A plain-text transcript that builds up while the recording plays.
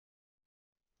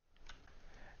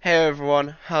Hey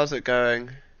everyone, how's it going?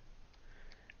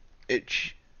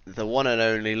 It's the one and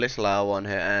only Little L1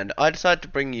 here, and I decided to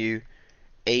bring you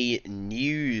a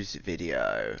news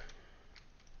video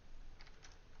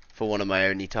for one of my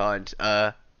only times.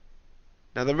 Now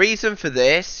the reason for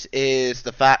this is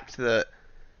the fact that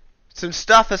some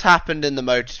stuff has happened in the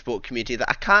motorsport community that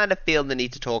I kind of feel the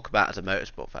need to talk about as a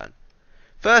motorsport fan.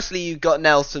 Firstly, you've got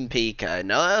Nelson Piquet.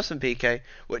 Now, Nelson Piquet,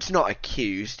 well, it's not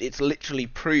accused, it's literally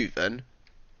proven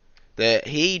that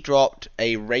he dropped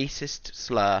a racist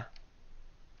slur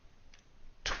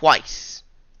twice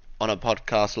on a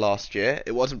podcast last year.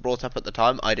 It wasn't brought up at the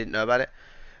time. I didn't know about it.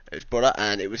 It was brought up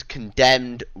and it was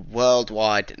condemned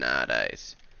worldwide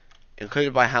nowadays,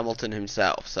 included by Hamilton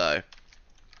himself. So,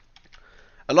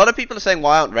 a lot of people are saying,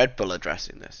 why aren't Red Bull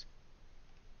addressing this?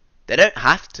 They don't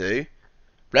have to.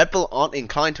 Red Bull aren't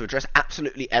inclined to address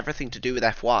absolutely everything to do with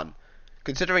F1,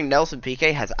 considering Nelson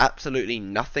Piquet has absolutely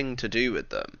nothing to do with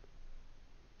them.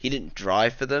 He didn't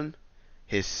drive for them.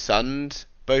 His sons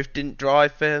both didn't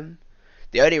drive for him.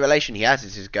 The only relation he has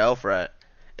is his girlfriend.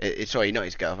 Sorry, not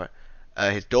his girlfriend.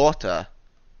 His daughter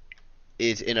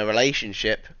is in a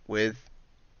relationship with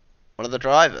one of the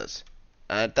drivers.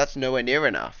 And that's nowhere near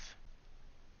enough.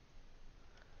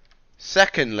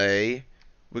 Secondly,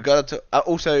 we got to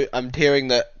also, I'm hearing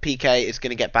that Piquet is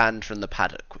going to get banned from the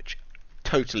paddock, which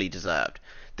totally deserved.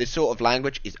 This sort of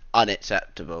language is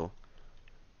unacceptable.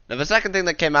 Now, the second thing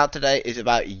that came out today is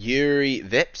about Juri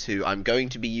Vips, who I'm going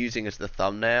to be using as the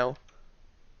thumbnail.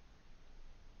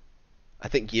 I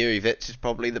think Juri Vips is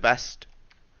probably the best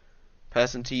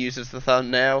person to use as the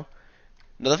thumbnail.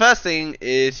 Now, the first thing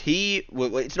is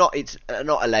it's not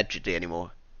allegedly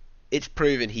anymore. It's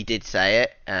proven he did say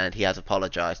it, and he has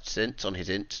apologised since on his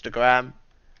Instagram.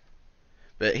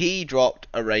 But he dropped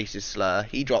a racist slur.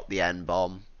 He dropped the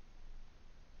N-bomb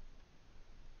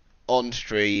on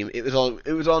stream. It was on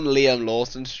Liam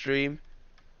Lawson's stream.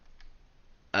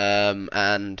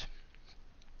 And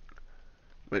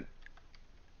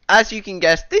as you can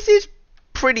guess, this is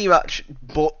pretty much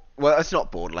well, it's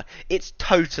not borderline. It's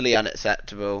totally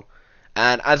unacceptable.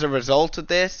 And as a result of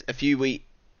this,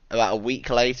 about a week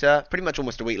later, pretty much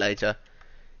almost a week later,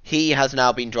 he has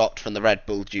now been dropped from the Red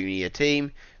Bull Junior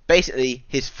team. Basically,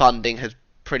 his funding has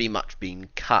pretty much been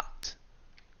cut.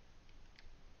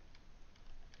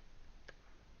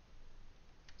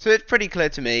 So it's pretty clear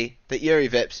to me that Juri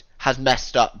Vips has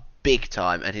messed up big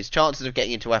time, and his chances of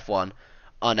getting into F1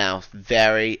 are now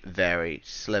very, very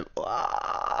slim.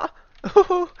 Ah!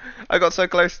 I got so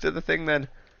close to the thing then.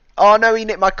 Oh no, he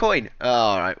nicked my coin. Oh,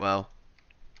 alright, well.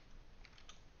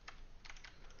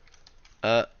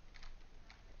 Oh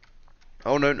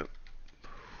no.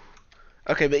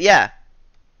 Okay, but yeah.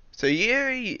 So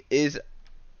Juri is...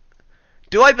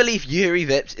 Do I believe Juri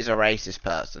Vips is a racist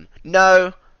person?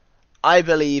 No. I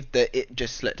believe that it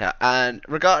just slipped out. And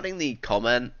regarding the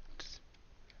comments,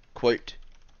 quote,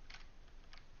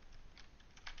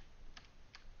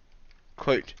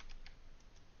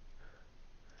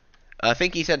 I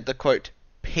think he said the quote,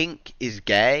 "Pink is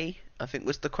gay," I think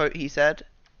was the quote he said.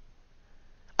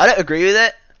 I don't agree with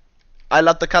it. I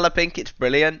love the colour pink, it's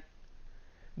brilliant.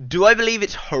 Do I believe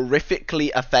it's horrifically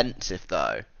offensive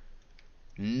though?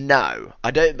 No,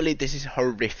 I don't believe this is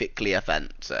horrifically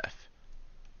offensive.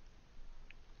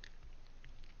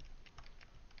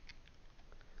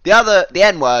 The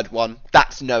N-word one,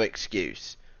 that's no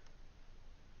excuse.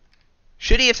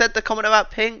 Should he have said the comment about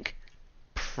pink?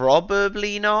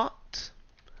 Probably not.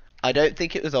 I don't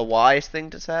think it was a wise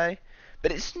thing to say.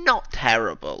 But it's not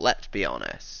terrible, let's be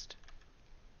honest.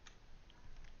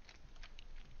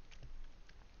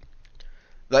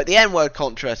 Like, the N-word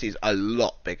controversy is a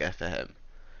lot bigger for him.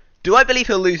 Do I believe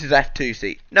he'll lose his F2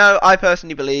 seat? No, I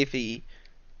personally believe he...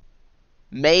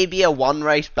 Maybe a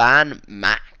one-race ban,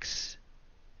 max.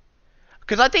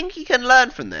 Because I think he can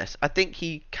learn from this. I think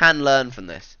he can learn from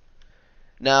this.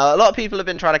 Now, a lot of people have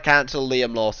been trying to cancel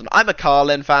Liam Lawson. I'm a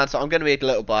Carlin fan, so I'm going to be a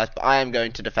little biased, but I am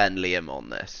going to defend Liam on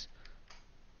this.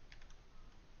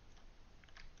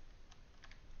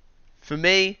 For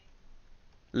me,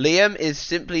 Liam is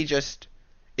simply just...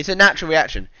 It's a natural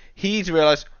reaction. He's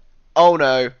realised, oh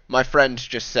no, my friends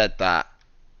just said that.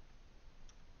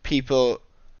 People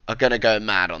are going to go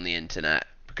mad on the internet.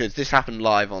 Because this happened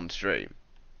live on stream.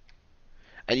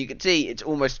 And you can see it's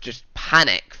almost just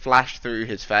panic flashed through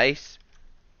his face.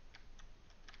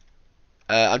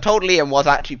 I'm told Liam was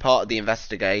actually part of the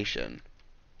investigation.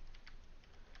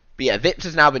 But yeah, Vips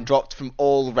has now been dropped from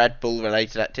all Red Bull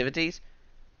related activities,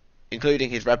 including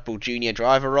his Red Bull Junior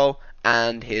driver role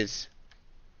and his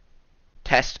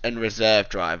test and reserve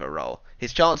driver role.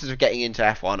 His chances of getting into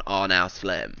F1 are now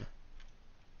slim.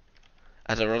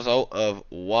 as a result of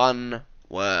one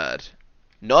word.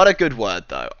 Not a good word,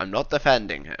 though. I'm not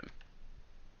defending him.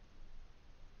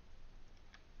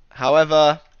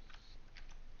 However,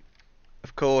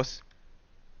 of course,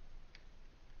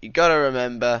 you gotta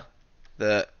remember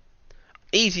that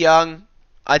he's young.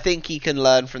 I think he can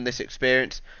learn from this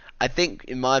experience. I think,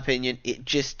 in my opinion, it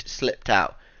just slipped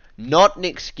out. Not an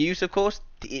excuse, of course.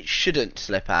 It shouldn't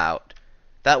slip out.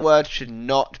 That word should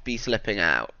not be slipping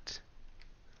out.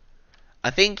 I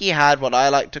think he had what I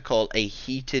like to call a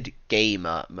heated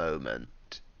gamer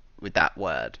moment with that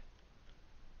word.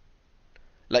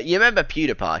 Like, you remember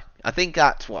PewDiePie? I think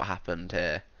that's what happened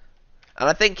here. And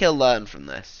I think he'll learn from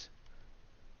this.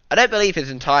 I don't believe his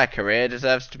entire career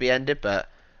deserves to be ended, but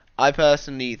I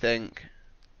personally think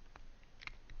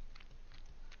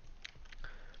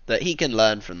that he can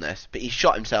learn from this. But he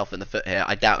shot himself in the foot here.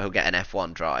 I doubt he'll get an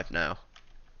F1 drive now.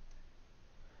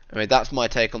 Anyway, that's my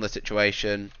take on the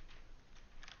situation.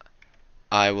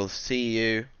 I will see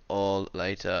you all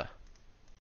later.